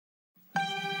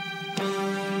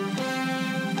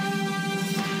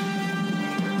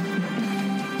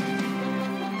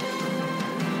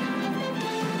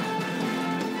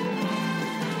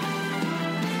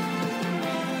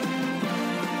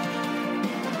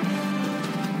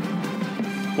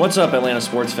What's up, Atlanta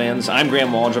sports fans? I'm Graham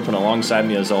Waldrop, and alongside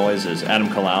me, as always, is Adam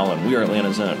Kalal, and we are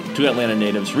Atlanta Zone, two Atlanta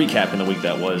natives recapping the week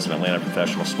that was in Atlanta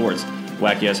professional sports,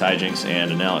 wacky-ass hijinks,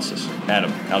 and analysis.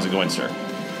 Adam, how's it going, sir?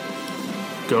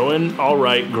 Going all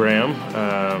right, Graham.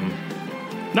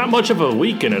 Not much of a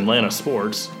week in Atlanta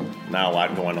sports. Not a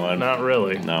lot going on. Not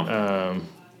really. No.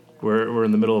 We're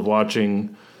in the middle of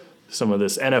watching some of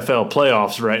this NFL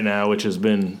playoffs right now, which has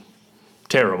been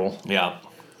terrible. Yeah.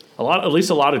 A lot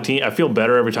of teams. I feel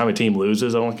better every time a team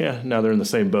loses. I'm like, yeah, now they're in the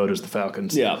same boat as the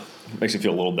Falcons. Yeah. Makes you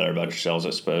feel a little better about yourselves, I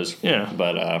suppose. Yeah.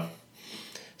 But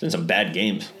it's been some bad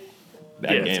games.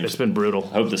 Bad games. It's been brutal.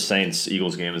 I hope the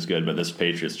Saints-Eagles game is good, but this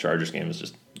Patriots-Chargers game is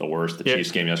just the worst. The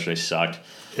Chiefs game yesterday sucked.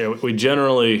 Yeah, we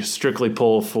generally strictly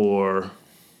pull for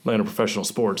Atlanta professional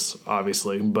sports,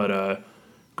 obviously, but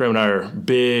Graham and I are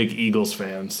big Eagles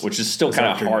fans. Which is still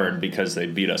kind of hard because they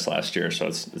beat us last year, so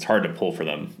it's hard to pull for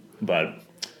them. But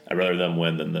I'd rather them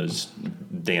win than those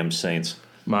damn Saints.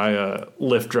 My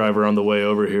Lyft driver on the way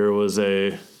over here I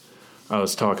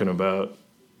was talking about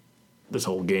this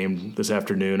whole game this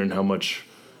afternoon and how much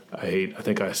I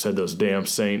think I said those damn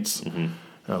Saints. Mm-hmm. And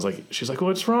I was like, she's like,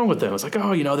 what's wrong with them? I was like,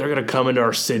 oh, they're going to come into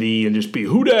our city and just be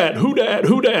who dat,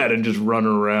 and just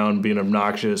running around being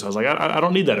obnoxious. I was like, I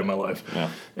don't need that in my life. Yeah.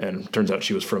 And it turns out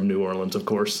she was from New Orleans, of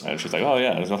course. And she's like, oh,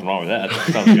 yeah, there's nothing wrong with that.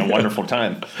 Sounds like a wonderful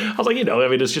time. I was like,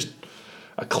 it's just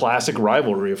a classic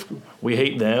rivalry. If we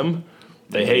hate them,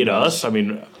 they hate us. I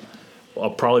mean, I'll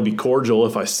probably be cordial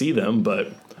if I see them,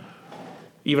 but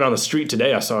even on the street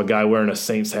today, I saw a guy wearing a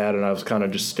Saints hat, and I was kind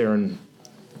of just staring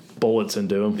bullets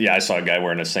into him. Yeah, I saw a guy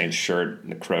wearing a Saints shirt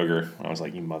in a Kroger. I was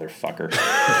like, you motherfucker.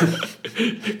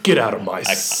 Get out of my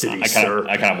city, sir.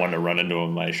 I kind of wanted to run into him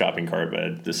in my shopping cart, but I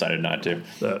decided not to.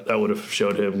 That would have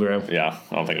showed him, Graham. Yeah,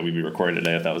 I don't think we'd be recording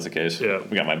today if that was the case. Yeah.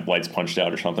 We got my lights punched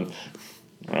out or something.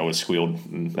 I would have squealed,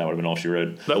 and that would have been all she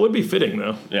wrote. That would be fitting,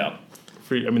 though. Yeah.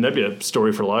 That'd be a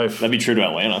story for life. That'd be true to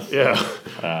Atlanta.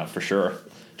 Yeah. For sure.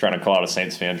 Trying to call out a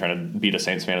Saints fan, trying to beat a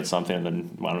Saints fan at something, and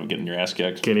then wound up getting your ass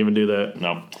kicked. Can't even do that.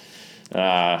 No.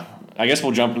 I guess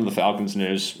we'll jump into the Falcons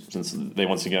news, since they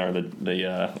once again are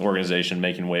the organization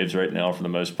making waves right now for the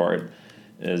most part.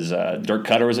 Dirk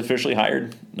Koetter was officially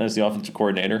hired as the offensive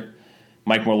coordinator.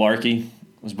 Mike Mularkey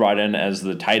was brought in as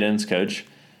the tight ends coach.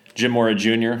 Jim Mora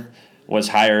Jr. was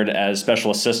hired as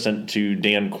special assistant to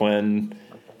Dan Quinn.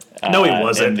 No, he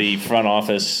wasn't. In the front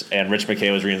office, and Rich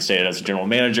McKay was reinstated as general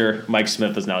manager. Mike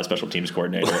Smith is now a special teams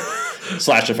coordinator /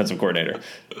 defensive coordinator.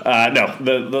 No,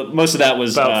 the most of that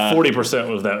was about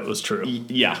 40% of that was true.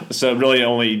 Yeah, so really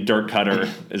only Dirk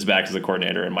Koetter is back as the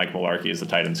coordinator, and Mike Mularkey is the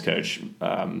tight ends coach.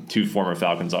 Two former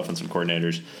Falcons offensive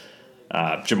coordinators.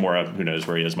 Jim Mora, who knows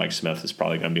where he is. Mike Smith is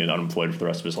probably going to be unemployed for the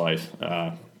rest of his life.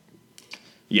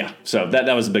 Yeah, so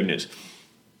that was the big news.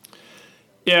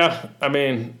 Yeah, I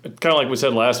mean, kind of like we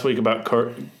said last week about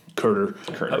Koetter.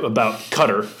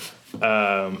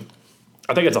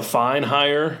 I think it's a fine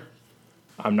hire.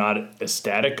 I'm not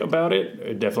ecstatic about it.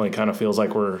 It definitely kind of feels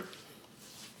like we're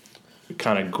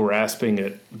kind of grasping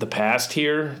at the past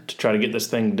here to try to get this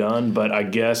thing done. But I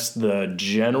guess the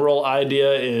general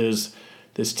idea is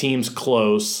this team's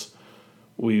close.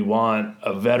 We want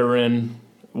a veteran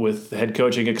with head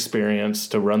coaching experience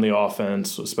to run the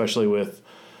offense, especially with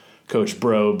Coach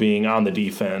Bro being on the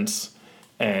defense,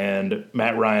 and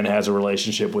Matt Ryan has a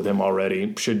relationship with him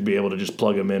already. Should be able to just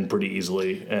plug him in pretty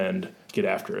easily and get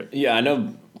after it. Yeah, I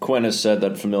know Quinn has said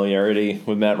that familiarity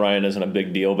with Matt Ryan isn't a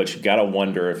big deal, but you got to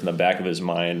wonder if in the back of his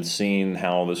mind, seeing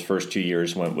how those first 2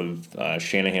 years went with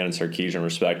Shanahan and Sarkisian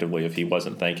respectively, if he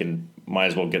wasn't thinking, might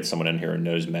as well get someone in here who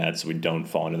knows Matt so we don't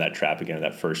fall into that trap again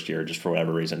that first year just for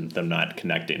whatever reason, them not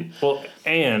connecting. Well,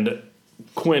 and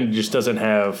Quinn just doesn't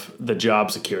have the job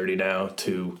security now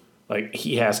to,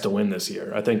 he has to win this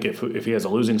year. I think if he has a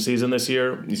losing season this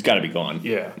year, he's got to be gone.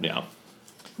 Yeah. Yeah.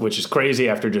 Which is crazy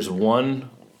after just one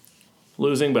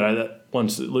losing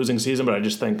season, but I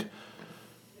just think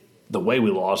the way we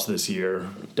lost this year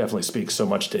definitely speaks so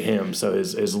much to him. So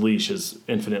his leash is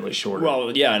infinitely shorter.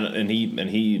 Well, yeah, and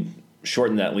he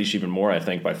shortened that leash even more, I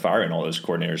think, by firing all those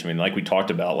coordinators. I mean, like we talked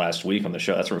about last week on the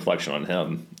show, that's a reflection on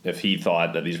him. If he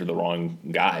thought that these were the wrong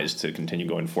guys to continue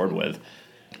going forward with.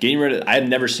 I had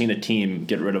never seen a team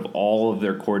get rid of all of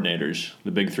their coordinators, the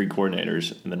big three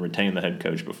coordinators, and then retain the head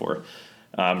coach before.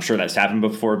 I'm sure that's happened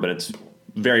before, but it's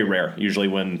very rare. Usually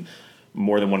when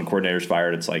more than one coordinator is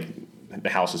fired, it's like the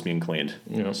house is being cleaned.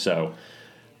 Yeah. So,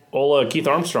 Keith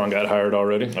Armstrong got hired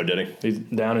already. Oh, did he? He's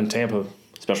down in Tampa.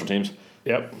 Special teams?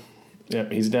 Yep,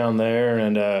 he's down there,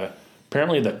 and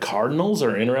apparently the Cardinals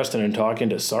are interested in talking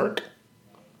to Sark.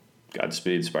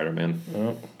 Godspeed, Spider-Man.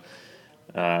 Yep.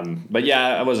 But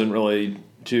yeah, I wasn't really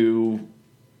too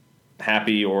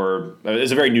happy or it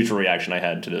was a very neutral reaction I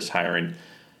had to this hiring.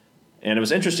 And it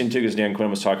was interesting, too, because Dan Quinn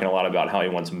was talking a lot about how he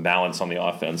wants balance on the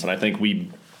offense. And I think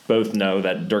we both know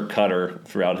that Dirk Koetter,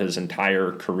 throughout his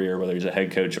entire career, whether he's a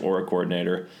head coach or a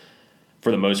coordinator,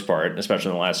 for the most part,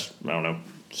 especially in the last,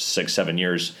 6-7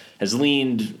 years, has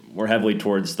leaned more heavily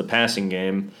towards the passing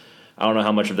game. I don't know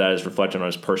how much of that is reflected on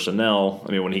his personnel.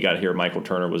 I mean, when he got here, Michael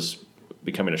Turner was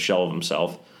becoming a shell of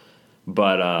himself.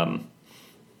 But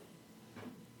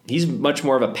he's much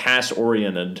more of a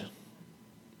pass-oriented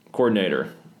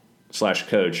coordinator /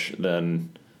 coach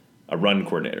than a run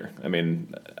coordinator. I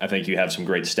mean, I think you have some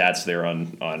great stats there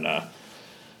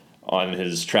on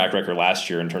his track record last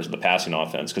year in terms of the passing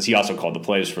offense, because he also called the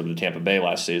plays for the Tampa Bay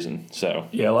last season. So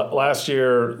yeah, last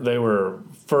year they were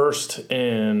first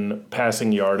in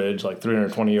passing yardage, like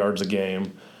 320 yards a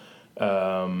game,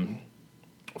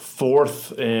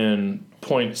 fourth in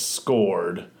points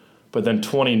scored, but then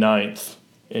 29th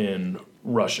in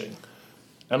rushing.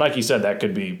 And like you said, that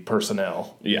could be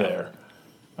personnel there.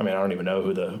 I mean, I don't even know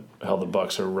who the hell the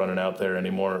Bucs are running out there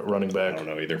anymore at running back. I don't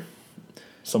know either.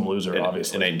 Some loser,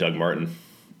 obviously. It ain't Doug Martin.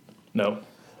 No.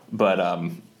 But,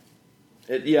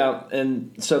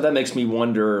 and so that makes me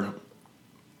wonder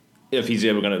if he's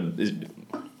able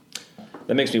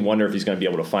that makes me wonder if he's going to be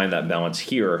able to find that balance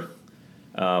here.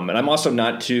 And I'm also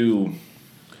not too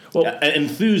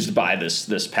enthused by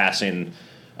this passing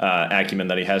acumen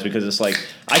that he has, because it's like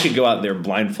I could go out there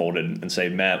blindfolded and say,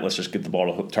 Matt, let's just get the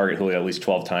ball to target Julio at least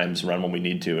 12 times, run when we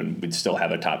need to, and we'd still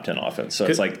have a top 10 offense. So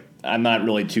it's like I'm not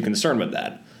really too concerned with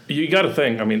that. You got to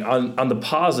think, I mean, on the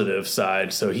positive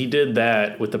side, so he did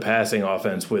that with the passing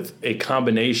offense with a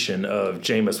combination of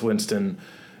Jameis Winston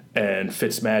and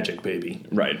Fitzmagic, baby.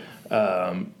 Right.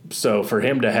 So for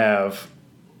him to have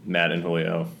Matt and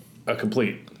Julio, a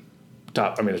complete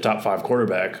top 5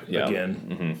 quarterback again,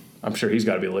 mm-hmm. I'm sure he's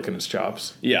got to be licking his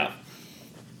chops. Yeah.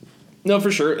 No,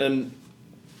 for sure. And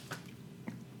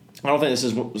I don't think this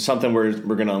is something where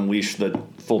we're going to unleash the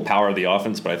full power of the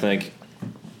offense, but I think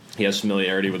he has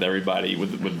familiarity with everybody,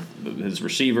 with his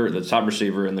receiver, the top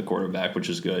receiver, and the quarterback, which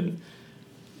is good.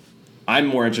 I'm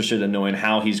more interested in knowing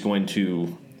how he's going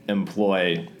to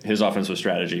employ his offensive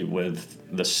strategy with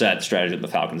the set strategy that the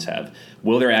Falcons have.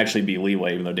 Will there actually be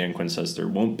leeway, even though Dan Quinn says there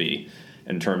won't be,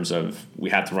 in terms of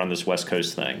we have to run this West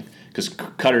Coast thing? Because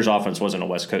Cutter's offense wasn't a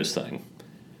West Coast thing.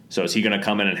 So is he going to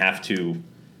come in and have to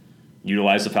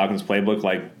utilize the Falcons playbook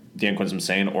like Dan Quinn's been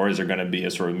saying, or is there going to be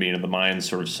a sort of meeting of the minds,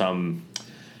 sort of some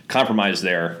compromise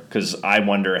there? Because I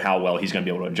wonder how well he's going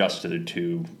to be able to adjust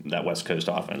to that West Coast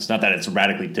offense. Not that it's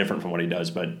radically different from what he does,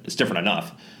 but it's different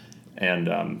enough. And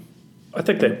I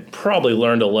think they probably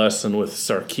learned a lesson with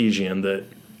Sarkisian that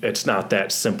it's not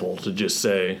that simple to just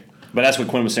say. But that's what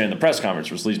Quinn was saying in the press conference,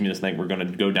 which leads me to think we're going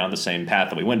to go down the same path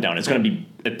that we went down.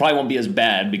 It probably won't be as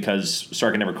bad because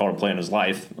Sark never called a play in his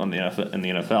life in the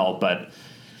NFL, but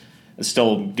it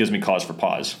still gives me cause for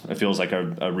pause. It feels like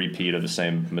a repeat of the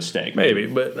same mistake. Maybe,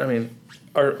 but I mean,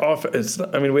 our offense.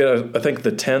 I mean, we had I think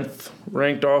the 10th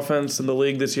ranked offense in the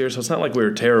league this year, so it's not like we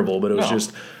were terrible, but it was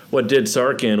just what did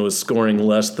Sark in was scoring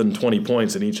less than 20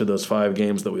 points in each of those 5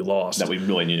 games that we lost. That we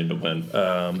really needed to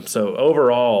win. So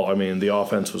overall, I mean, the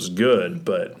offense was good,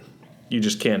 but you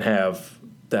just can't have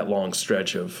that long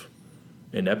stretch of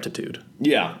ineptitude.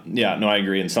 Yeah, no, I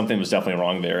agree, and something was definitely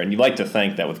wrong there. And you'd like to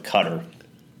think that with Koetter,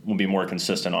 will be more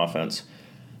consistent offense.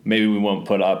 Maybe we won't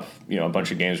put up, a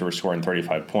bunch of games where we're scoring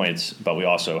 35 points, but we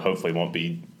also hopefully won't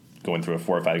be going through a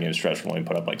 4 or 5 game stretch where we only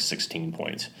put up like 16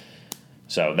 points.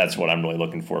 So that's what I'm really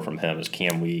looking for from him is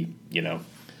can we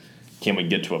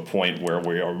get to a point where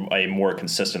we are a more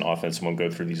consistent offense and won't go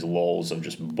through these lulls of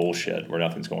just bullshit where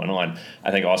nothing's going on.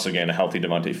 I think also getting a healthy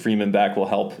Devontae Freeman back will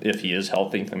help if he is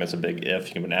healthy. I think that's a big if.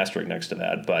 You can put an asterisk next to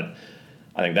that, but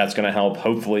I think that's going to help.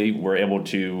 Hopefully we're able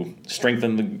to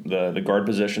strengthen the guard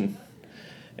position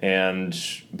and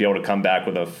be able to come back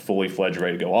with a fully fledged,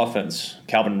 ready-to-go offense.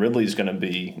 Calvin Ridley's going to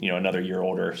be, another year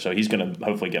older, so he's going to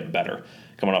hopefully get better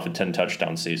coming off a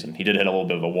 10-touchdown season. He did hit a little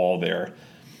bit of a wall there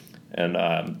and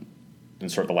in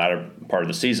sort of the latter part of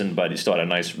the season, but he still had a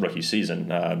nice rookie season.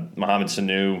 Mohamed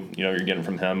Sanu, you're getting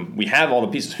from him. We have all the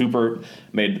pieces. Hooper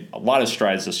made a lot of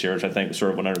strides this year, which I think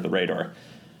sort of went under the radar,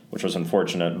 which was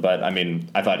unfortunate. But,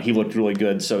 I thought he looked really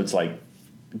good, so it's like,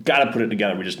 got to put it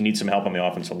together. We just need some help on the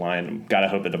offensive line, and got to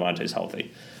hope that Devontae's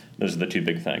healthy. Those are the 2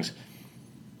 big things.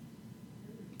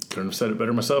 Couldn't have said it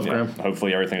better myself, Graham.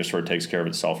 Hopefully everything just sort of takes care of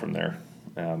itself from there.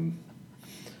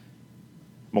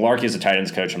 Malarkey is a tight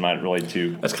ends coach. I'm not really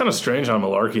too... That's kind of strange on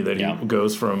Malarkey that he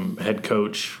goes from head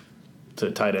coach to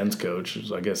tight ends coach.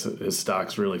 I guess his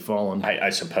stock's really fallen. I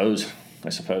suppose.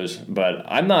 But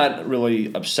I'm not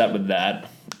really upset with that.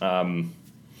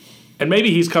 And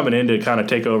maybe he's coming in to kind of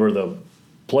take over the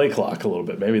play clock a little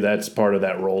bit. Maybe that's part of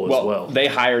that role as well. They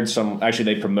hired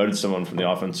they promoted someone from the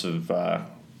offensive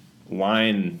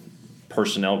line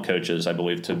personnel coaches, I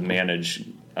believe, to manage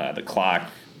the clock,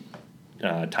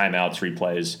 timeouts,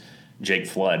 replays, Jake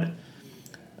Flood,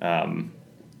 to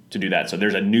do that. So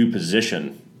there's a new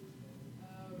position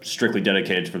strictly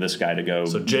dedicated for this guy to go.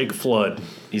 So Jake Flood.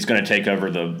 He's going to take over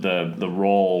the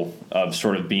role of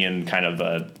sort of being kind of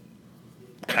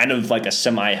like a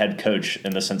semi-head coach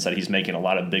in the sense that he's making a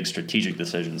lot of big strategic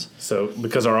decisions. So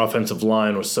because our offensive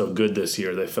line was so good this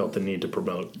year, they felt the need to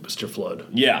promote Mr. Flood.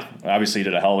 Yeah, obviously he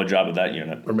did a hell of a job with that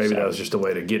unit. Or maybe that was just a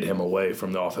way to get him away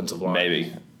from the offensive line.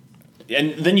 Maybe.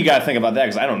 And then you got to think about that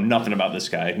because I know nothing about this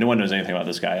guy. No one knows anything about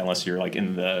this guy unless you're like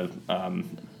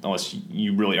unless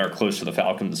you really are close to the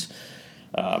Falcons.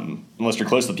 Unless you're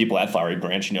close to the people at Flowery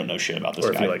Branch, you don't know shit about this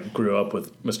guy. Or if you like grew up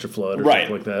with Mr. Flood or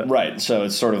something like that. Right. So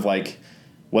it's sort of like,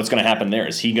 what's going to happen there?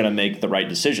 Is he going to make the right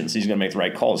decisions? He's going to make the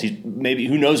right calls.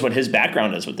 Who knows what his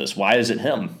background is with this? Why is it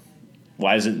him?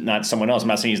 Why is it not someone else? I'm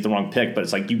not saying he's the wrong pick, but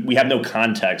it's like we have no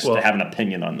context to have an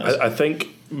opinion on this. I think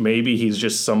maybe he's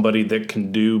just somebody that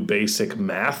can do basic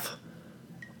math,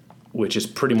 which is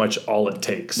pretty much all it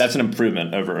takes. That's an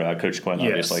improvement over Coach Quinn,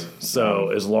 obviously. So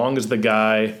as long as the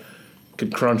guy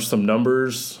could crunch some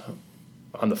numbers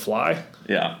on the fly,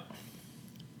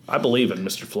 I believe in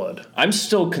Mr. Flood. I'm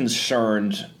still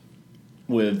concerned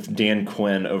with Dan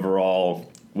Quinn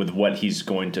overall with what he's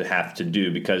going to have to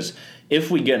do because if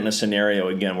we get in a scenario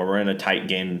again where we're in a tight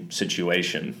game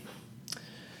situation,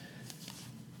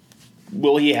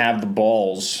 will he have the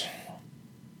balls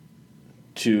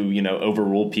to,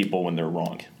 overrule people when they're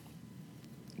wrong?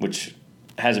 Which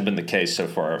hasn't been the case so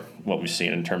far, what we've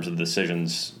seen in terms of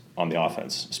decisions on the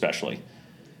offense, especially.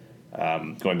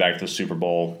 Going back to the Super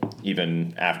Bowl,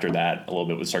 even after that, a little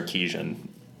bit with Sarkisian,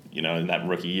 in that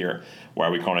rookie year. Why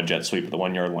are we calling a jet sweep at the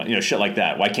 1 yard line? Shit like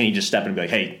that. Why can't he just step in and be like,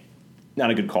 hey, not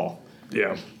a good call?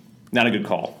 Yeah. Not a good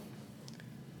call.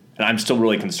 And I'm still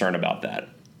really concerned about that.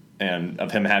 And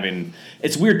of him having –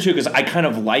 it's weird, too, because I kind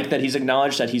of like that he's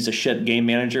acknowledged that he's a shit game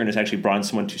manager and has actually brought in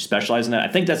someone to specialize in that.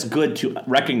 I think that's good to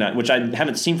recognize, which I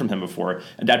haven't seen from him before.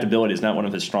 Adaptability is not one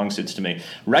of his strong suits to me.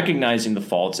 Recognizing the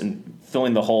faults and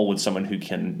filling the hole with someone who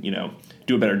can,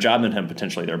 do a better job than him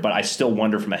potentially there. But I still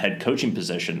wonder from a head coaching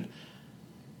position,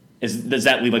 does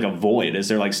that leave like a void? Is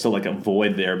there like still like a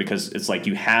void there? Because it's like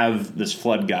you have this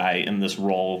Flood guy in this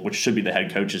role, which should be the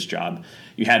head coach's job.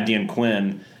 You have Dan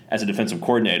Quinn as a defensive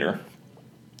coordinator.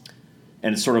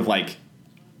 And it's sort of like,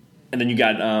 and then you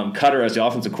got Koetter as the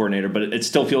offensive coordinator, but it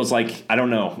still feels like, I don't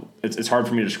know, it's hard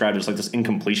for me to describe. There's like this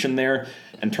incompletion there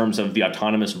in terms of the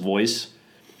autonomous voice.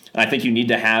 And I think you need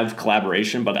to have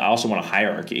collaboration, but I also want a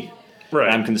hierarchy. Right.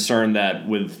 And I'm concerned that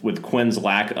with Quinn's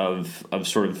lack of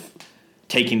sort of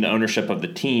taking the ownership of the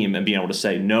team and being able to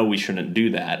say, no, we shouldn't do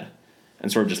that, and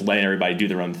sort of just letting everybody do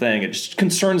their own thing, it just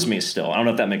concerns me still. I don't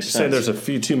know if that makes sense. Say there's a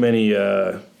few too many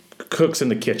cooks in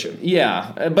the kitchen.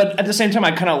 Yeah, but at the same time,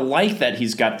 I kind of like that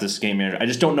he's got this game manager. I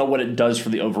just don't know what it does for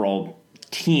the overall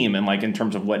team and like in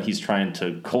terms of what he's trying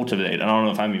to cultivate. I don't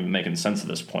know if I'm even making sense at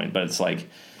this point, but it's like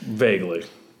vaguely.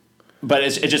 But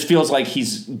it just feels like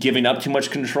he's giving up too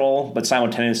much control, but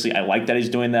simultaneously I like that he's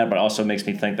doing that, but also makes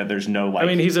me think that there's no like... I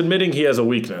mean, he's admitting he has a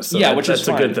weakness. So which is that's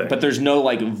fine, a good thing. But there's no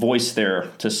like voice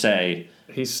there to say...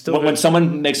 He's still... When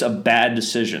someone makes a bad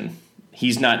decision,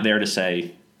 he's not there to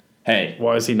say, hey...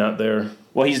 Why is he not there?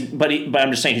 Well, but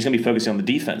I'm just saying he's going to be focusing on the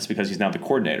defense because he's not the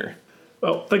coordinator.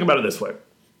 Well, think about it this way.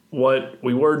 What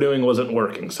we were doing wasn't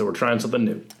working, so we're trying something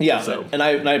new. Yeah, so. and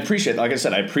I appreciate, like I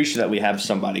said, I appreciate that we have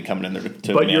somebody coming in there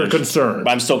to But manage. you're concerned.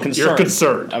 But I'm still concerned. You're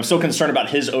concerned. I'm still concerned about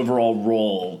his overall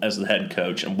role as the head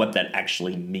coach and what that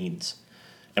actually means.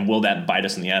 And will that bite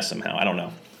us in the ass somehow? I don't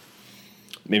know.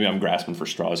 Maybe I'm grasping for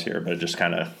straws here, but it just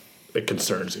kind of... It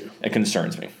concerns you. It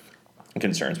concerns me. It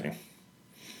concerns me.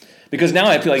 Because now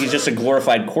I feel like he's just a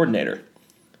glorified coordinator.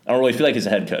 I don't really feel like he's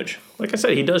a head coach. Like I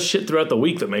said, he does shit throughout the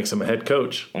week that makes him a head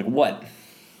coach. Like what?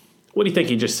 What do you think?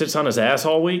 He just sits on his ass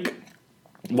all week?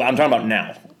 Well, I'm talking about now.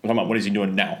 I'm talking about what is he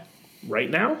doing now?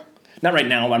 Right now? Not right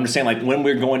now. I'm just saying, like, when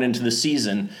we're going into the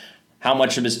season, how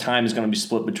much of his time is going to be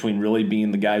split between really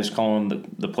being the guy who's calling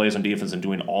the plays on defense and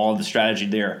doing all of the strategy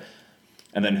there,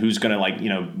 and then who's going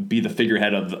to, be the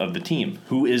figurehead of the team?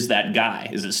 Who is that guy?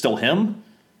 Is it still him?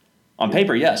 On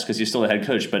paper, yes, because he's still a head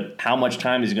coach, but how much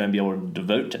time is he going to be able to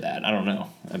devote to that? I don't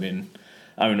know. I mean,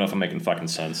 I don't even know if I'm making fucking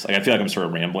sense. Like, I feel like I'm sort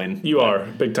of rambling. You are.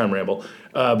 Big time ramble.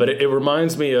 But it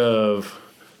reminds me of...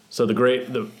 So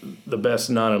the best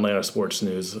non-Atlanta sports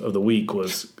news of the week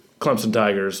was Clemson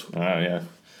Tigers. Oh, yeah.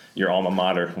 Your alma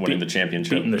mater winning the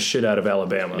championship. Beating the shit out of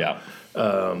Alabama. Yeah.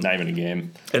 Not even a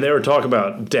game. And they were talking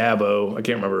about Dabo. I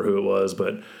can't remember who it was,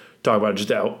 but talking about just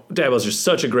how Dabo's just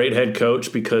such a great head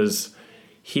coach because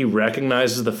he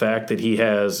recognizes the fact that he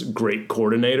has great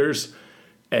coordinators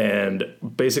and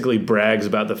basically brags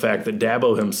about the fact that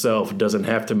Dabo himself doesn't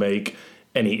have to make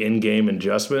any in-game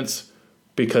adjustments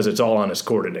because it's all on his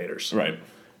coordinators. Right.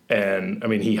 And, I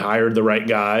mean, he hired the right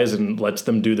guys and lets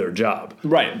them do their job.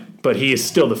 Right. But he is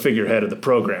still the figurehead of the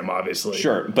program, obviously.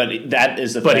 Sure, but that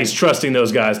is the But thing. he's trusting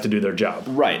those guys to do their job.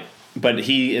 Right. But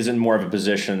he is in more of a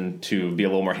position to be a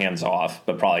little more hands-off,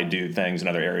 but probably do things in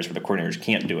other areas where the coordinators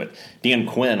can't do it. Dan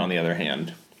Quinn, on the other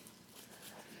hand,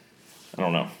 I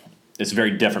don't know. It's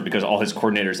very different because all his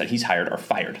coordinators that he's hired are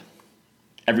fired.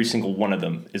 Every single one of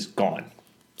them is gone.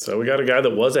 So we got a guy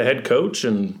that was a head coach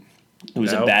and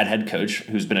who's a bad head coach,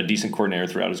 who's been a decent coordinator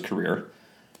throughout his career.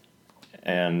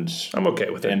 And I'm okay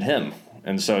with it. And him.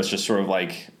 And so it's just sort of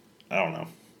like, I don't know.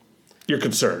 You're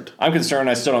concerned. I'm concerned.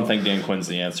 I still don't think Dan Quinn's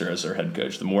the answer as their head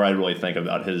coach. The more I really think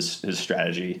about his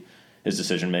strategy, his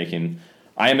decision-making,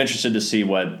 I am interested to see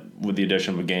what, with the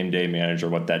addition of a game day manager,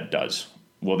 what that does.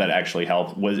 Will that actually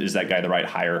help? Is that guy the right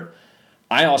hire?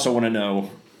 I also want to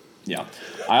know,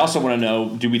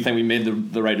 do we think we made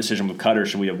the right decision with Koetter?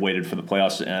 Should we have waited for the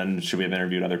playoffs to end? Should we have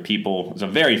interviewed other people? It was a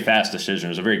very fast decision.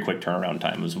 It was a very quick turnaround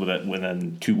time. It was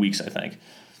within 2 weeks, I think.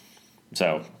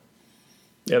 So,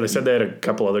 yeah, they said they had a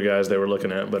couple other guys they were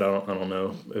looking at, but I don't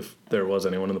know if there was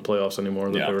anyone in the playoffs anymore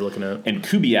that they were looking at. And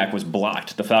Kubiak was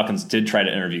blocked. The Falcons did try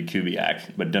to interview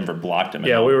Kubiak, but Denver blocked him.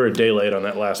 Yeah, we were a day late on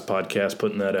that last podcast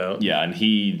putting that out. Yeah, and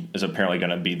he is apparently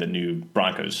going to be the new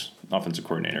Broncos offensive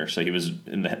coordinator. So he was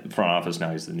in the front office.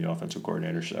 Now he's the new offensive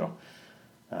coordinator. So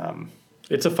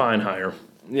it's a fine hire.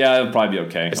 Yeah, it'll probably be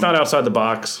okay. It's not outside the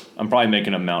box. I'm probably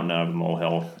making a mountain out of a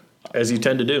molehill, as you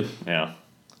tend to do. Yeah,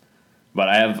 but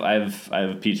I have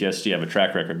PTSD. I have a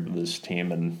track record with this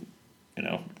team, and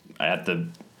I have to.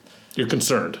 You're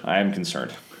concerned. I am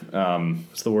concerned.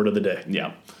 It's the word of the day.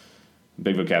 Yeah,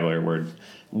 big vocabulary word.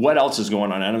 What else is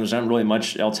going on, Adam? There's not really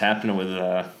much else happening with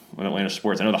Atlanta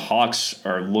sports. I know the Hawks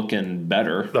are looking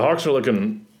better. The Hawks are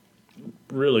looking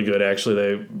really good, actually.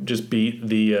 They just beat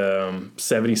the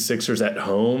 76ers at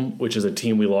home, which is a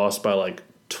team we lost by like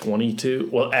 22.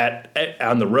 Well,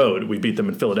 on the road, we beat them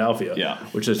in Philadelphia,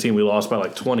 which is a team we lost by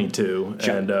like 22.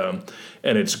 Sure.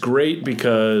 And it's great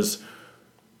because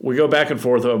we go back and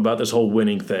forth about this whole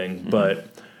winning thing, but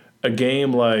a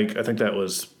game like, I think that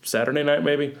was Saturday night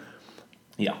maybe?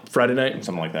 Yeah. Friday night?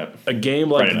 Something like that. A game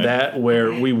like that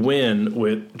where we win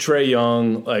with Trae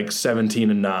Young like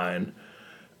 17-9.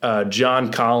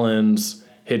 John Collins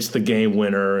hits the game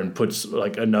winner and puts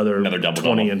like another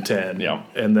 20 and 10. Yeah.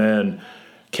 And then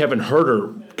Kevin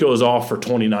Huerter goes off for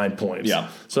 29 points. Yeah.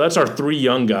 So that's our three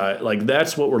young guys. Like,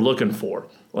 that's what we're looking for.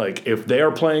 Like, if they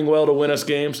are playing well to win us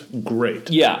games, great.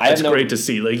 Yeah. That's great to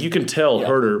see. Like, you can tell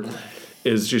Huerter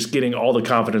is just getting all the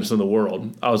confidence in the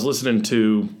world. I was listening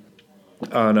to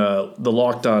on the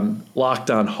Locked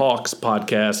On Hawks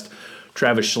podcast,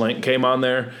 Travis Schlenk came on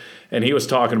there, and he was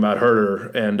talking about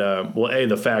Huerter and,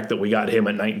 the fact that we got him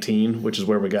at 19, which is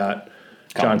where we got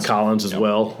John Collins as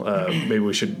well. Maybe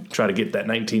we should try to get that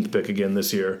 19th pick again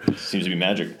this year. Seems to be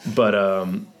magic. But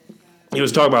he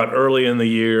was talking about early in the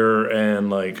year and,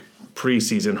 like,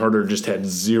 preseason, Huerter just had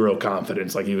zero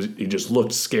confidence. Like, he just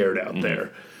looked scared out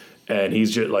there. And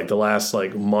he's just, like, the last,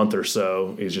 like, month or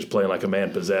so, he's just playing like a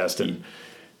man possessed. And,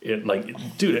 dude,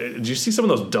 did you see some of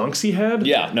those dunks he had?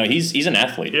 Yeah. No, he's an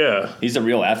athlete. Yeah. He's a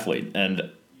real athlete.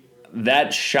 And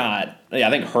that shot, I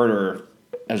think Huerter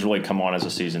has really come on as the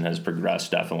season has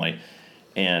progressed, definitely.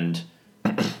 And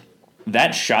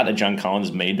that shot that John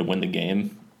Collins made to win the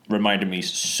game reminded me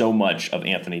so much of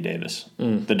Anthony Davis.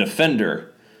 The defender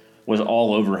was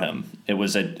all over him. It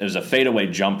was a fadeaway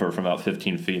jumper from about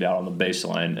 15 feet out on the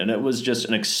baseline, and it was just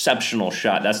an exceptional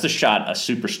shot. That's the shot a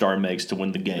superstar makes to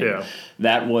win the game. Yeah.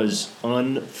 That was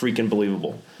unfreaking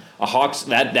believable. A Hawks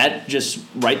that just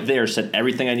right there said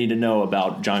everything I need to know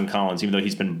about John Collins, even though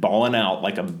he's been balling out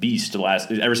like a beast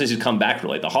ever since he's come back.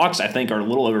 Really, the Hawks I think are a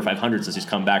little over 500 since he's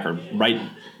come back, or right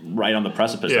on the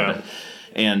precipice of it,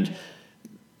 and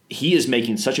he is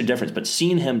making such a difference. But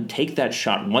seeing him take that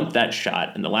shot, want that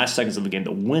shot in the last seconds of the game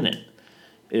to win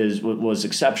it, was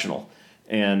exceptional.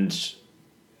 And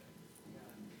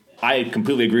I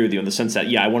completely agree with you in the sense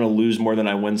that, I want to lose more than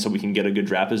I win so we can get a good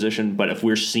draft position. But if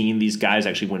we're seeing these guys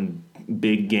actually win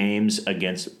big games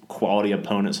against quality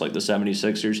opponents like the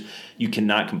 76ers, you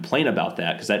cannot complain about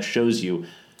that because that shows you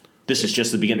this is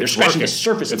just the beginning. They're scratching the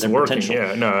surface of their potential.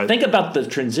 Yeah, no, think about the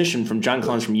transition from John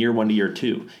Collins from year one to year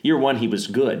two. Year one, he was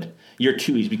good. Year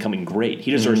two, he's becoming great.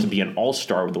 He deserves to be an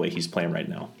all-star with the way he's playing right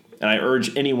now. And I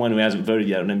urge anyone who hasn't voted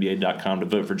yet on NBA.com to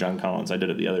vote for John Collins. I did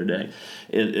it the other day.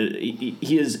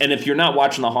 He is, and if you're not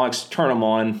watching the Hawks, turn them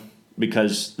on,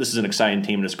 because this is an exciting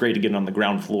team, and it's great to get on the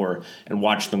ground floor and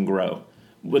watch them grow.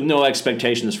 With no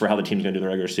expectations for how the team's going to do the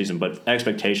regular season, but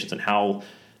expectations and how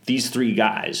these three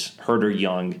guys, Herter,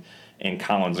 Young, and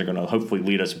Collins, are going to hopefully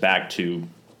lead us back to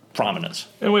prominence.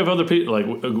 And we have other people, like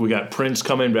we got Prince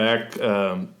coming back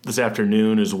this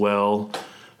afternoon as well.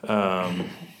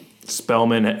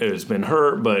 Spellman has been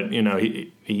hurt, but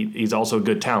he's also a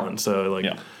good talent. So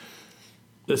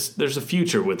there's a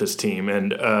future with this team.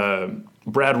 And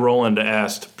Brad Rowland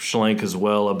asked Schlenk as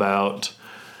well about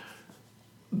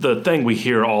the thing we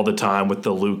hear all the time with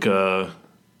the Luka,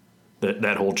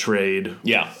 that whole trade.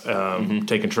 Yeah.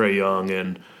 Taking Trae Young,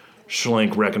 and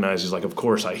Schlenk recognizes, like, of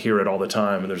course I hear it all the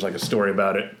time, and there's like a story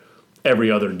about it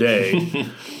every other day.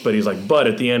 But he's like, but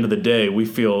at the end of the day, we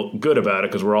feel good about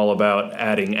it because we're all about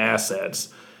adding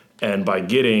assets. And by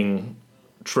getting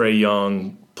Trae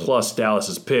Young plus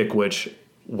Dallas's pick, which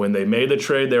when they made the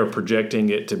trade, they were projecting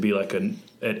it to be like at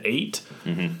 8.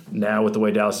 Now with the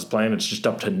way Dallas is playing, it's just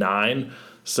up to 9.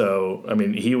 So, I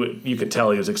mean, you could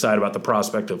tell he was excited about the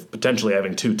prospect of potentially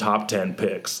having 2 top 10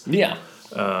 picks. Yeah,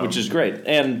 which is great.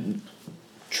 And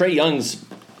Trae Young's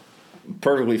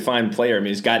perfectly fine player. I mean,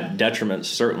 he's got detriments,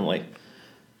 certainly.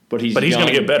 But he's going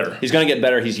to get better. He's going to get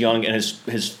better. He's young, and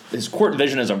his court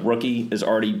vision as a rookie is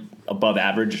already above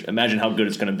average. Imagine how good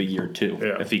it's going to be year 2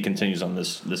 if he continues on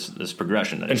this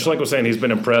progression. And Schlenk was saying he's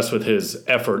been impressed with his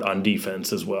effort on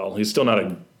defense as well. He's still not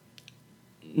a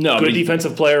good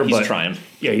defensive player, but he's trying.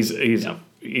 Yeah,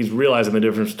 he's realizing the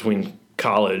difference between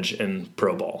college and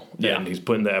pro ball. Yeah, and he's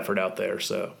putting the effort out there.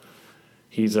 So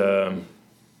he's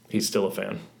still a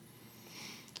fan.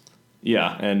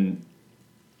 Yeah, and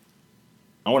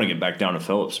I want to get back down to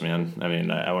Phillips, man. I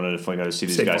mean, I want to definitely go to see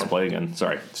these guys play again.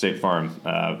 Sorry, State Farm.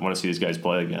 I want to see these guys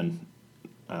play again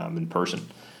in person,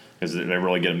 because they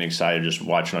really get me excited just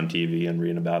watching on TV and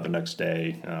reading about it the next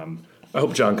day. I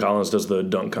hope John Collins does the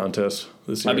dunk contest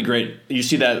this year. That'd be great. You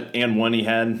see that and one he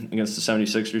had against the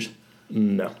 76ers?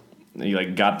 No. He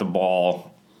got the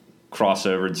ball,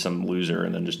 crossovered some loser,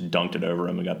 and then just dunked it over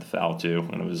him and got the foul too.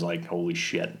 And it was like, holy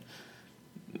shit.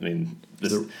 I mean,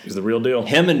 he's the real deal.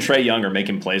 Him and Trae Young are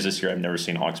making plays this year I've never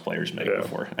seen Hawks players make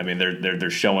before. I mean, they're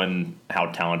showing how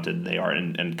talented they are,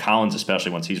 and Collins,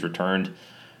 especially once he's returned.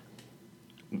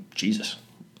 Jesus,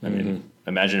 I mean,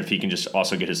 imagine if he can just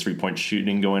also get his 3-point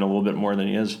shooting going a little bit more than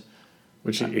he is.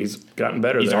 Which he's gotten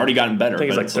better. He's already gotten better. I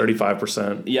think he's like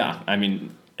 35%. Yeah, I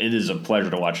mean, it is a pleasure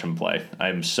to watch him play.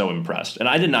 I'm so impressed, and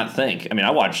I did not think. I mean,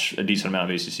 I watch a decent amount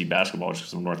of ACC basketball just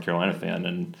because I'm a North Carolina fan,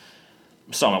 and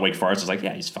saw him at Wake Forest. I was like,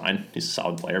 yeah, he's fine. He's a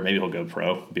solid player. Maybe he'll go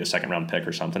pro, be a second-round pick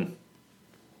or something.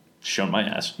 Shown my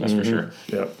ass, that's for sure.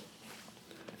 Yep.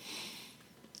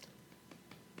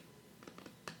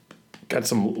 Got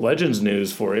some Legends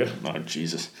news for you. Oh,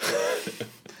 Jesus.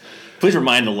 Please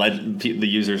remind the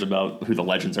users about who the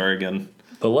Legends are again.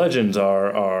 The Legends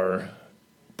are our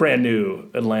brand new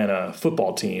Atlanta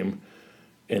football team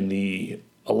in the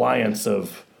Alliance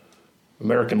of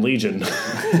American Legion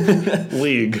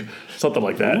League, something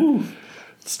like that. Ooh.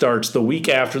 Starts the week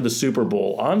after the Super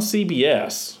Bowl on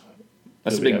CBS.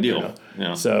 That's a big deal.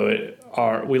 Yeah. So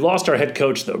we lost our head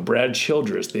coach, though, Brad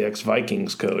Childress, the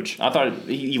ex-Vikings coach. I thought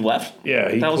he left.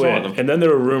 Yeah, he quit. And then there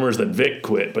were rumors that Vic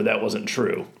quit, but that wasn't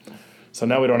true. So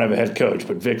now we don't have a head coach,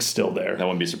 but Vic's still there. That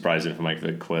wouldn't be surprising if Mike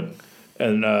Vic quit.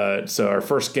 And so our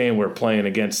first game, we're playing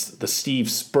against the Steve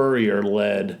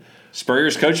Spurrier-led.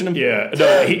 Spurrier's coaching him? Yeah.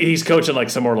 No, he's coaching like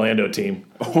some Orlando team.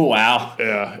 Oh, wow.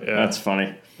 Yeah. That's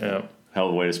funny. Yeah. Hell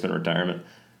of a way to spend retirement.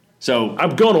 So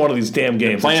I'm going to one of these damn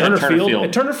games. Playing at Turner Field.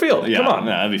 At Turner Field. Yeah, Come on.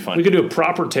 Yeah, that'd be fun. We could do a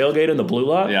proper tailgate in the blue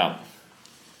lot. Yeah.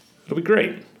 It'll be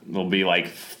great. There'll be like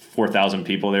 4,000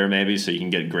 people there maybe, so you can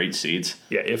get great seats.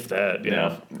 Yeah, if that.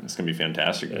 Yeah. It's going to be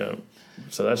fantastic. Yeah.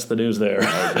 So that's the news there.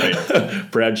 Oh,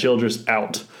 great. Brad Childress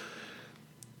out.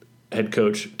 Head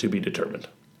coach to be determined.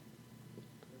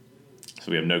 So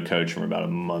we have no coach, and we're about a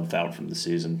month out from the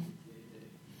season.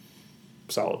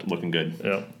 Solid. Looking good.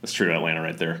 Yeah. That's true Atlanta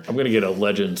right there. I'm going to get a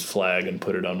Legends flag and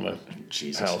put it on my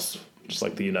house, just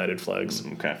like the United flags.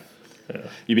 Okay. Yeah.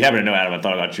 You'd be happy to know, Adam, I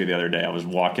thought about you the other day. I was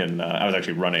walking, I was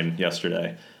actually running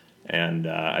yesterday, and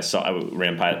I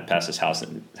ran past this house,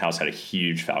 and the house had a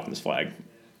huge Falcons flag.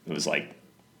 It was like,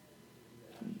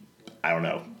 I don't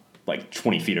know, like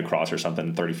 20 feet across or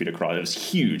something, 30 feet across. It was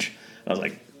huge. I was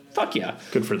like, fuck yeah.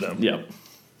 Good for them. Yep.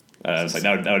 I was like,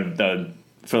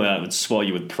 that would swell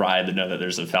you with pride to know that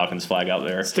there's a Falcons flag out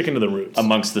there. Sticking to the roots.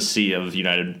 Amongst the sea of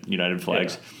United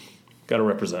flags. Yeah. Got to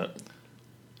represent.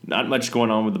 Not much going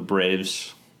on with the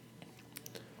Braves.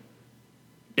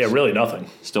 Yeah, really nothing.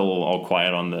 Still all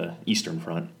quiet on the Eastern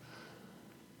Front.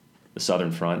 The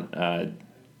Southern Front.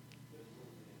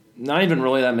 Not even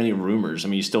really that many rumors. I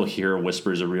mean, you still hear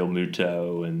whispers of Real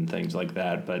Muto and things like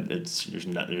that, but there's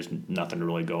nothing to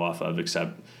really go off of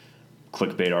except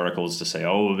clickbait articles to say,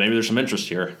 oh, maybe there's some interest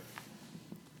here.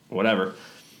 Whatever.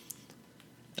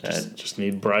 Just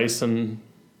need Bryce and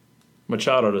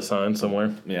Machado to sign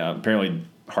somewhere. Yeah, apparently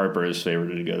Harper is favored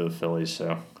to go to the Phillies.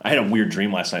 So I had a weird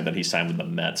dream last night that he signed with the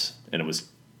Mets, and it was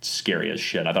scary as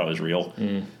shit. I thought it was real.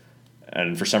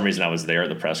 And for some reason, I was there at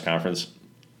the press conference.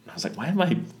 I was like, why am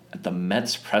I at the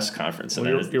Mets press conference? And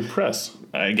well, you're press.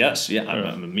 I guess, yeah.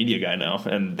 I'm a media guy now.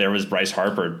 And there was Bryce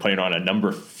Harper putting on a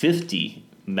number 50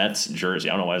 Mets jersey.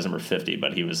 I don't know why it was number 50,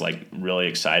 but he was like really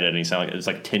excited. And he sounded like it was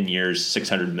like 10 years,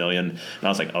 $600 million. And I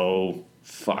was like, oh,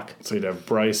 fuck. So you'd have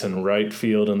Bryce in right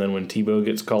field, and then when Tebow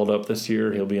gets called up this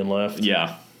year, he'll be in left.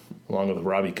 Yeah. Along with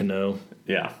Robbie Cano.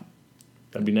 Yeah.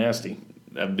 That'd be nasty.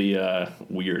 That'd be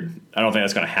weird. I don't think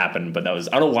that's going to happen, but I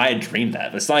don't know why I dreamed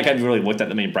that. It's not like I really looked at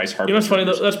the main Bryce Harper. You know what's funny,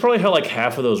 though? That's probably how like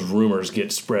half of those rumors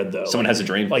get spread, though. Someone has a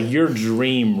dream. Like your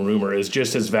dream rumor is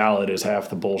just as valid as half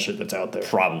the bullshit that's out there.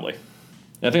 Probably.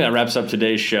 I think that wraps up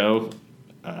today's show.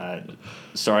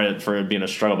 Sorry for it being a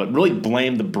struggle, but really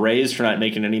blame the Braves for not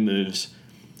making any moves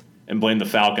and blame the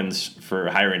Falcons for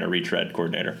hiring a retread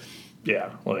coordinator.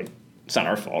 Yeah, like it's not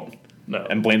our fault. No.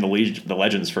 And blame the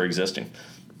Legends for existing.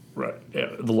 Right. Yeah.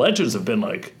 The Legends have been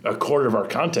like a quarter of our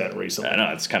content recently. I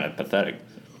know, it's kind of pathetic.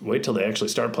 Wait till they actually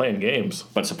start playing games.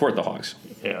 But support the Hawks.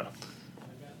 Yeah.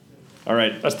 All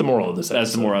right. That's the moral of this episode.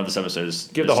 That's the moral of this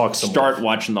episode. Give the Hawks some start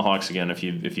watching the Hawks again if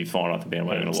you've fallen off the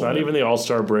bandwagon a little bit. It's not even the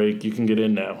All-Star break. You can get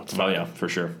in now. It's fine. Oh, yeah, for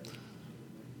sure.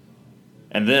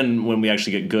 And then when we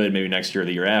actually get good, maybe next year or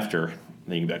the year after,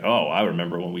 then you can be like, oh, I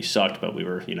remember when we sucked, but we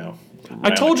were,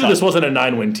 I told you this wasn't a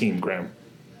 9-win team, Graham.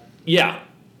 Yeah.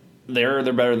 They're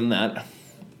better than that.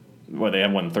 What, they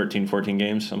have won 13, 14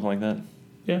 games, something like that?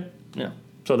 Yeah. Yeah.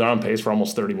 So they're on pace for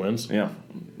almost 30 wins. Yeah.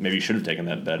 Maybe you should have taken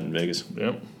that bet in Vegas.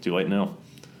 Yep. Too late now.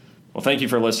 Well, thank you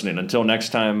for listening. Until next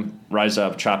time, rise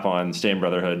up, chop on, stay in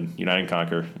brotherhood, unite and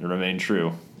conquer, and remain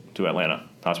true to Atlanta.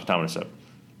 Hospitaminasip.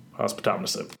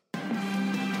 Hospitaminasip.